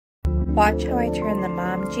Watch how I turn the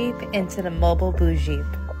mom Jeep into the mobile boo Jeep.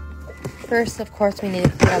 First, of course, we need to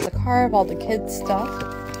clean out the car of all the kids' stuff.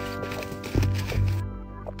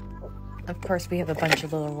 Of course, we have a bunch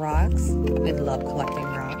of little rocks. We love collecting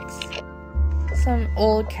rocks. Some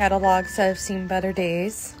old catalogs that have seen better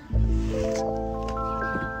days.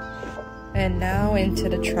 And now into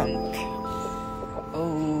the trunk.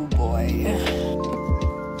 Oh boy.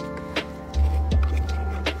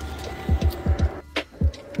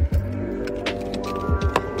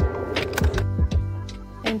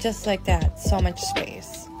 And just like that, so much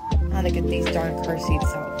space. Now to get these darn car seats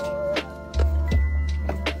out.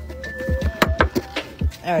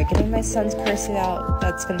 Alright, getting my son's car seat out,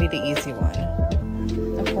 that's gonna be the easy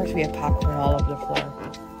one. Of course, we have popcorn all over the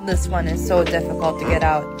floor. This one is so difficult to get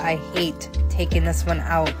out. I hate taking this one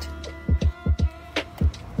out.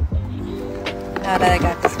 Now that I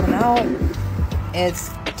got this one out, it's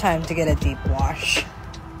time to get a deep wash.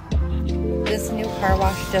 This new car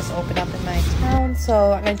wash just opened up in my town,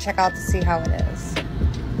 so I'm gonna check out to see how it is.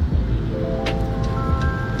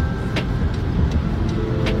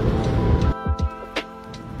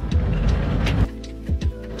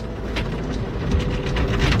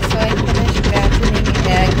 So I finished vacuuming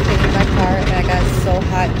and cleaning my car, and I got so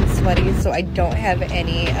hot and sweaty, so I don't have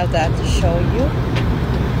any of that to show you.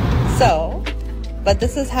 So, but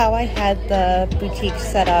this is how I had the boutique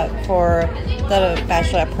set up for the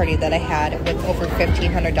bachelorette party that I had with over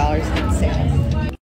 $1,500 in sales.